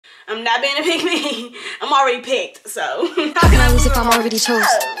I'm not being a pick me. I'm already picked, so. How can I lose if I'm already chose?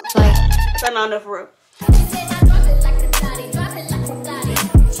 Like, that's not enough for real.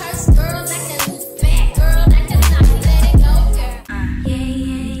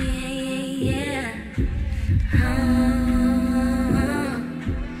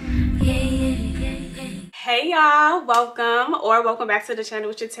 Hey y'all, welcome back to the channel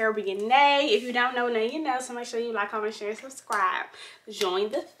with Jaterra, Bria'Na. If you don't know, now you know, so make sure you like, comment, share, and subscribe.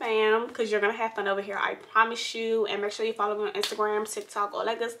 Join the fam, because you're gonna have fun over here, I promise you. And make sure you follow me on Instagram, TikTok, all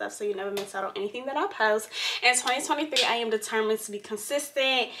that good stuff, so you never miss out on anything that I post. In 2023, I am determined to be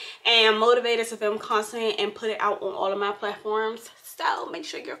consistent and motivated to film content and put it out on all of my platforms. So make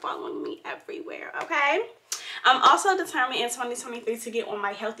sure you're following me everywhere, okay? I'm also determined in 2023 to get on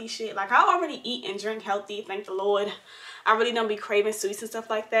my healthy shit. Like, I already eat and drink healthy, thank the Lord. I really don't be craving sweets and stuff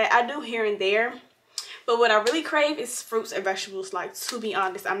like that. I do here and there. But what I really crave is fruits and vegetables. Like, to be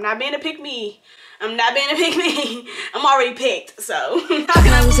honest, I'm not being a pick me. I'm not being a pick me. I'm already picked, so. How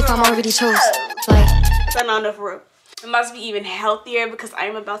can I lose if I'm already chose? Like, that's not enough for real. It must be even healthier because I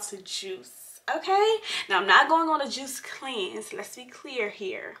am about to juice, okay? Now, I'm not going on a juice cleanse. Let's be clear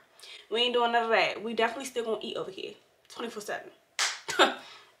here. We ain't doing none of that. We definitely still gonna eat over here 24/7.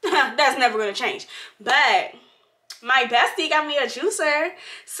 That's never gonna change. But my bestie got me a juicer.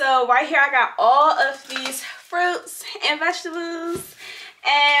 So right here I got all of these fruits and vegetables.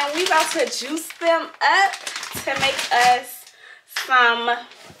 And we about to juice them up to make us some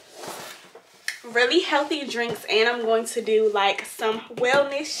really healthy drinks. And I'm going to do like some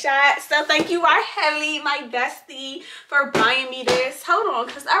wellness shots. So thank you, Helly, my bestie, for buying me this. Hold on,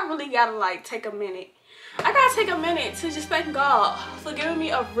 because I really gotta like take a minute. I gotta take a minute to just thank God for giving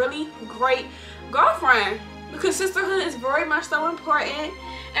me a really great girlfriend, because sisterhood is very much so important,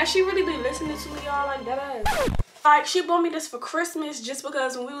 and she really be listening to me, y'all, like that ass. Like, she bought me this for Christmas just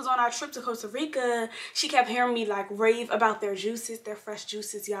because when we was on our trip to Costa Rica, she kept hearing me like rave about their juices, their fresh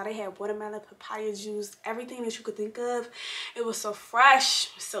juices. Y'all, they had watermelon, papaya juice, everything that you could think of. It was so fresh,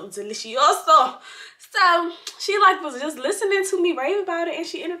 so delicioso. So she like was just listening to me rave about it, and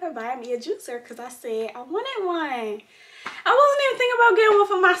she ended up buying me a juicer because I said I wanted one. I wasn't even thinking about getting one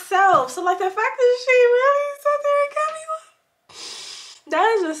for myself. So like the fact that she really sat there and got me one, that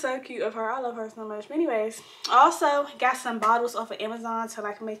is just so cute of her. I love her so much. But anyways, also got some bottles off of Amazon to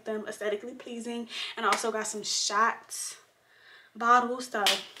like make them aesthetically pleasing, and also got some shots bottles. So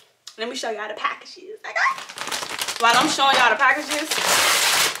let me show y'all the packages. Okay? While I'm showing y'all the packages,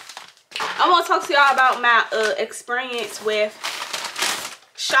 I want to talk to y'all about my experience with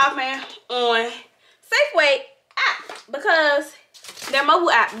shopping on Safeway app, because their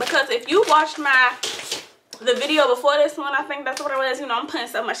mobile app. Because if you watched the video before this one, I think that's what it was. You know, I'm putting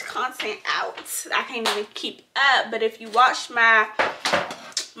so much content out, I can't even keep up. But if you watched my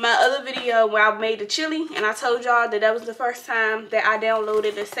other video where I made the chili, and I told y'all that was the first time that I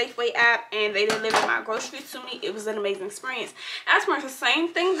downloaded the Safeway app and they delivered my groceries to me, it was an amazing experience. I experienced the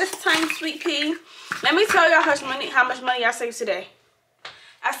same thing this time, sweet pea. Let me tell y'all how much money I saved today.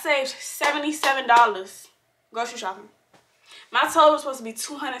 I saved $77 grocery shopping. My total was supposed to be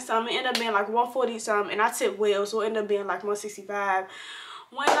 200 something. It ended up being like 140 something, and I tipped well, so it ended up being like 165.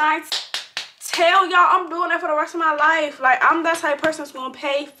 When I tell y'all I'm doing that for the rest of my life, like I'm that type of person that's gonna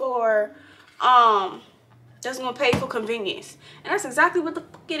pay for convenience, and that's exactly what the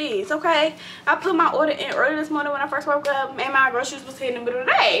fuck it is. Okay, I put my order in early this morning when I first woke up, and my groceries was here in the middle of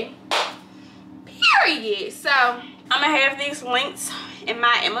the day. Period. So I'm gonna have these links in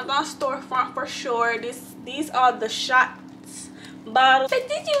my Amazon storefront for sure. These are the shot bottles. Like,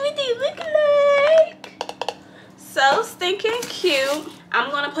 this is what they look like. So stinking cute. I'm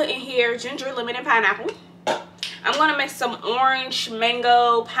gonna put in here ginger, lemon, and pineapple. I'm gonna make some orange,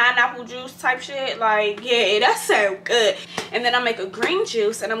 mango, pineapple juice type shit. Like, yeah, that's so good. And then I make a green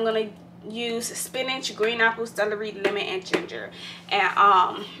juice, and I'm gonna use spinach, green apple, celery, lemon, and ginger. And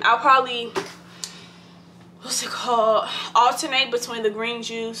I'll probably, what's it called, alternate between the green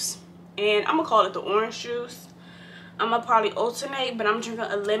juice and I'm gonna call it the orange juice. I'm gonna probably alternate, but I'm drinking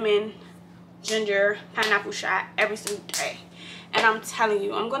a lemon, ginger, pineapple shot every single day. And I'm telling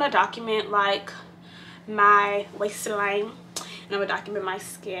you, I'm gonna document like my waistline, and I'm gonna document my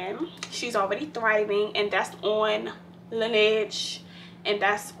skin. She's already thriving, and that's on Lineage, and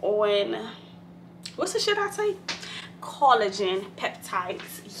that's on, what's the shit I take? Collagen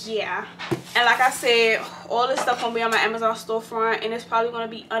peptides. Yeah. And like I said, all this stuff gonna be on my Amazon storefront, and it's probably gonna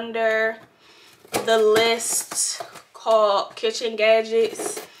be under the list called kitchen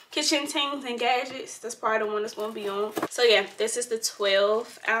gadgets, kitchen things and gadgets. That's probably the one that's going to be on. So yeah, this is the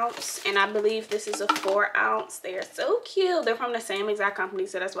 12 ounce, and I believe this is a 4 ounce. They are so cute. They're from the same exact company,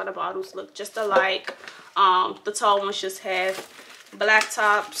 so that's why the bottles look just alike. The tall ones just have black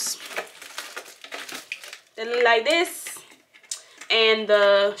tops. They look like this, and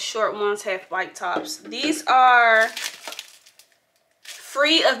the short ones have white tops. These are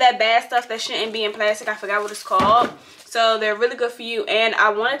free of that bad stuff that shouldn't be in plastic. I forgot what it's called. So they're really good for you, and I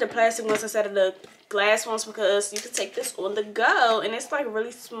wanted the plastic ones instead of the glass ones because you can take this on the go, and it's like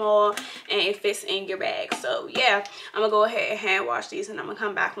really small and it fits in your bag. So yeah, I'm gonna go ahead and hand wash these, and I'm gonna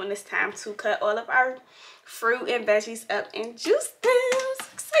come back when it's time to cut all of our fruit and veggies up and juice them.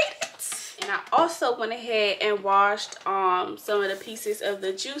 Excited. And I also went ahead and washed some of the pieces of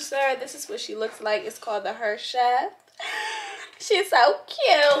the juicer. This is what she looks like. It's called the Her Chef. She's so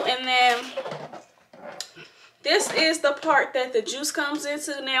cute. And then this is the part that the juice comes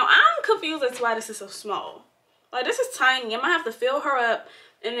into. Now, I'm confused as to why this is so small. Like, this is tiny. I might have to fill her up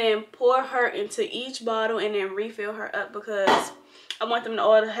and then pour her into each bottle and then refill her up because I want them to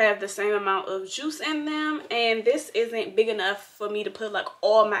all have the same amount of juice in them. And this isn't big enough for me to put, like,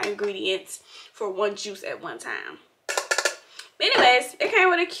 all my ingredients for one juice at one time. But anyways, it came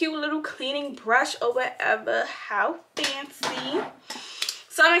with a cute little cleaning brush or whatever. How fancy.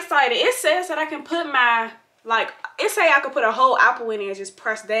 So I'm excited. It says that I can put my... like, it say I could put a whole apple in there and just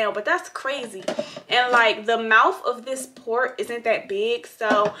press down, but that's crazy. And like, the mouth of this port isn't that big,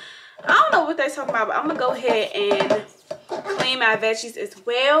 so I don't know what they're talking about, but I'm gonna go ahead and clean my veggies as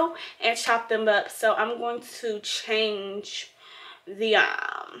well and chop them up. So I'm going to change the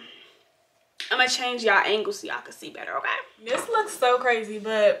I'm gonna change y'all angles so y'all can see better. Okay, this looks so crazy,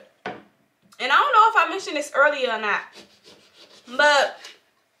 but, and I don't know if I mentioned this earlier or not, but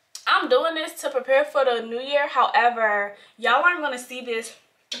I'm doing this to prepare for the new year. However, y'all aren't gonna see this.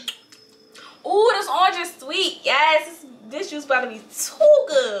 Ooh, this orange is sweet. Yes, this juice about to be too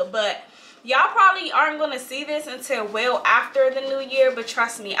good. But y'all probably aren't gonna see this until well after the new year. But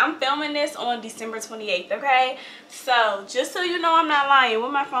trust me, I'm filming this on December 28th, okay? So just so you know, I'm not lying.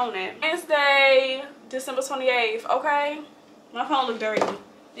 Where my phone at? Wednesday, December 28th, okay? My phone look dirty.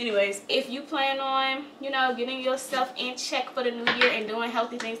 Anyways, if you plan on, you know, getting yourself in check for the new year and doing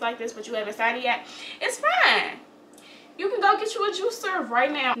healthy things like this, but you haven't started yet, it's fine. You can go get you a juicer right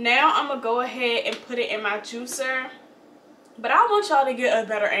now. Now I'm gonna go ahead and put it in my juicer, but I want y'all to get a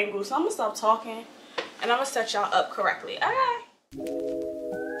better angle, so I'm gonna stop talking and I'm gonna set y'all up correctly. All right.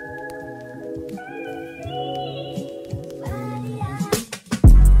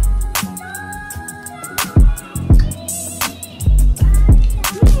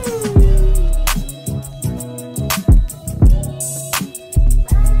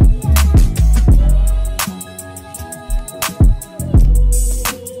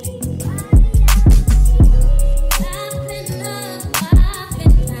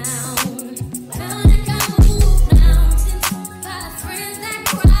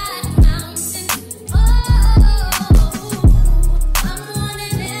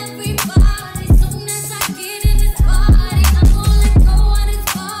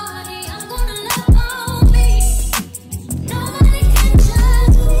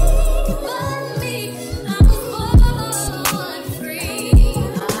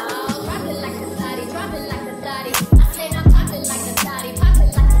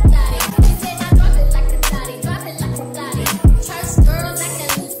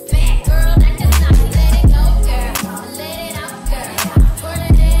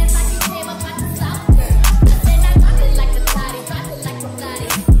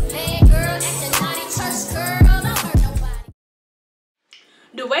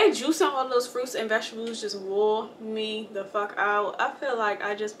 The way juicing all those fruits and vegetables just wore me the fuck out. I feel like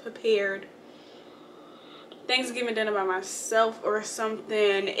I just prepared Thanksgiving dinner by myself or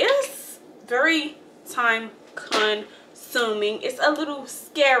something. It's very time consuming. It's a little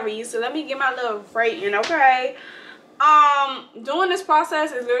scary, so let me get my little rating, okay? Doing this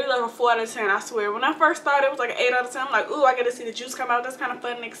process is literally like a 4 out of 10, I swear. When I first started, it was like an 8 out of 10. I'm like, ooh, I get to see the juice come out. That's kind of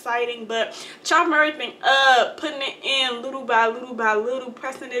fun and exciting. But chopping everything up, putting it in little by little by little,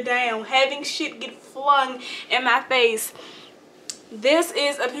 pressing it down, having shit get flung in my face. This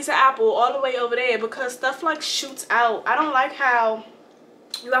is a piece of apple all the way over there because stuff like shoots out. I don't like how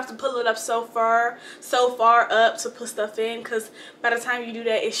you have to pull it up so far up to put stuff in, because by the time you do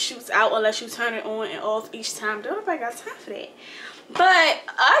that, it shoots out unless you turn it on and off each time. Don't nobody got time for that. But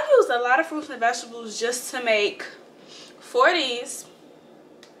I use a lot of fruits and vegetables just to make 4 of these,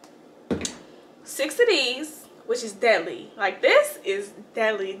 6 of these, which is deadly. Like, this is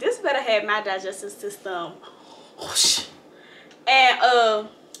deadly. This better have my digestive system. And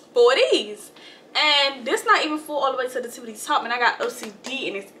for these. And this not even full all the way to the tip of the top, and I got OCD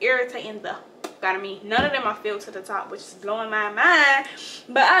and it's irritating the out of me. None of them are filled to the top, which is blowing my mind.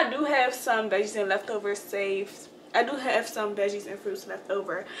 But I do have some veggies and leftovers saved. I do have some veggies and fruits left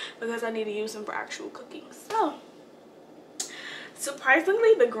over because I need to use them for actual cooking. So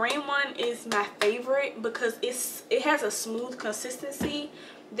surprisingly, the green one is my favorite because it has a smooth consistency.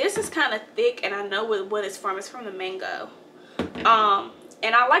 This is kind of thick, and I know what it's from. It's from the mango.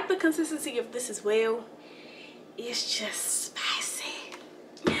 And I like the consistency of this as well. It's just spicy.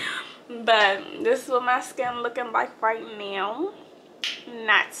 But this is what my skin looking like right now.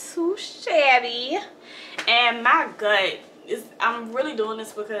 Not too shabby. And my gut is, I'm really doing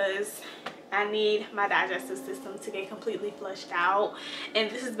this because I need my digestive system to get completely flushed out. And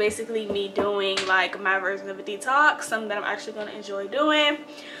this is basically me doing like my version of a detox, something that I'm actually going to enjoy doing.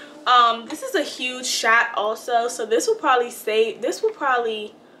 This is a huge shot also, so this will probably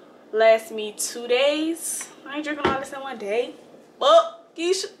last me 2 days. I ain't drinking all this in one day. But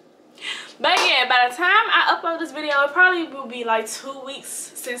yeah, by the time I upload this video, it probably will be like 2 weeks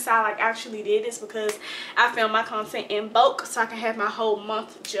since I like actually did this, because I filmed my content in bulk so I can have my whole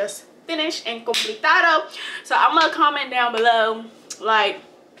month just finished and completado. So I'm gonna comment down below like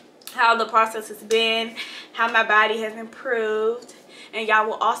how the process has been, how my body has improved, and y'all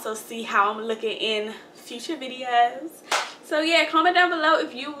will also see how I'm looking in future videos. So yeah, comment down below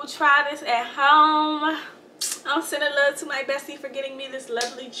if you will try this at home. I'm sending love to my bestie for getting me this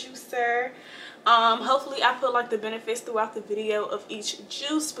lovely juicer. Hopefully I put like the benefits throughout the video of each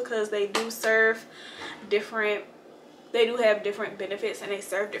juice, because they do serve different, they do have different benefits and they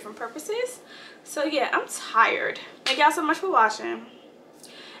serve different purposes. So yeah, I'm tired. Thank y'all so much for watching,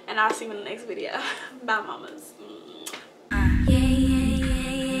 and I'll see you in the next video. Bye mamas.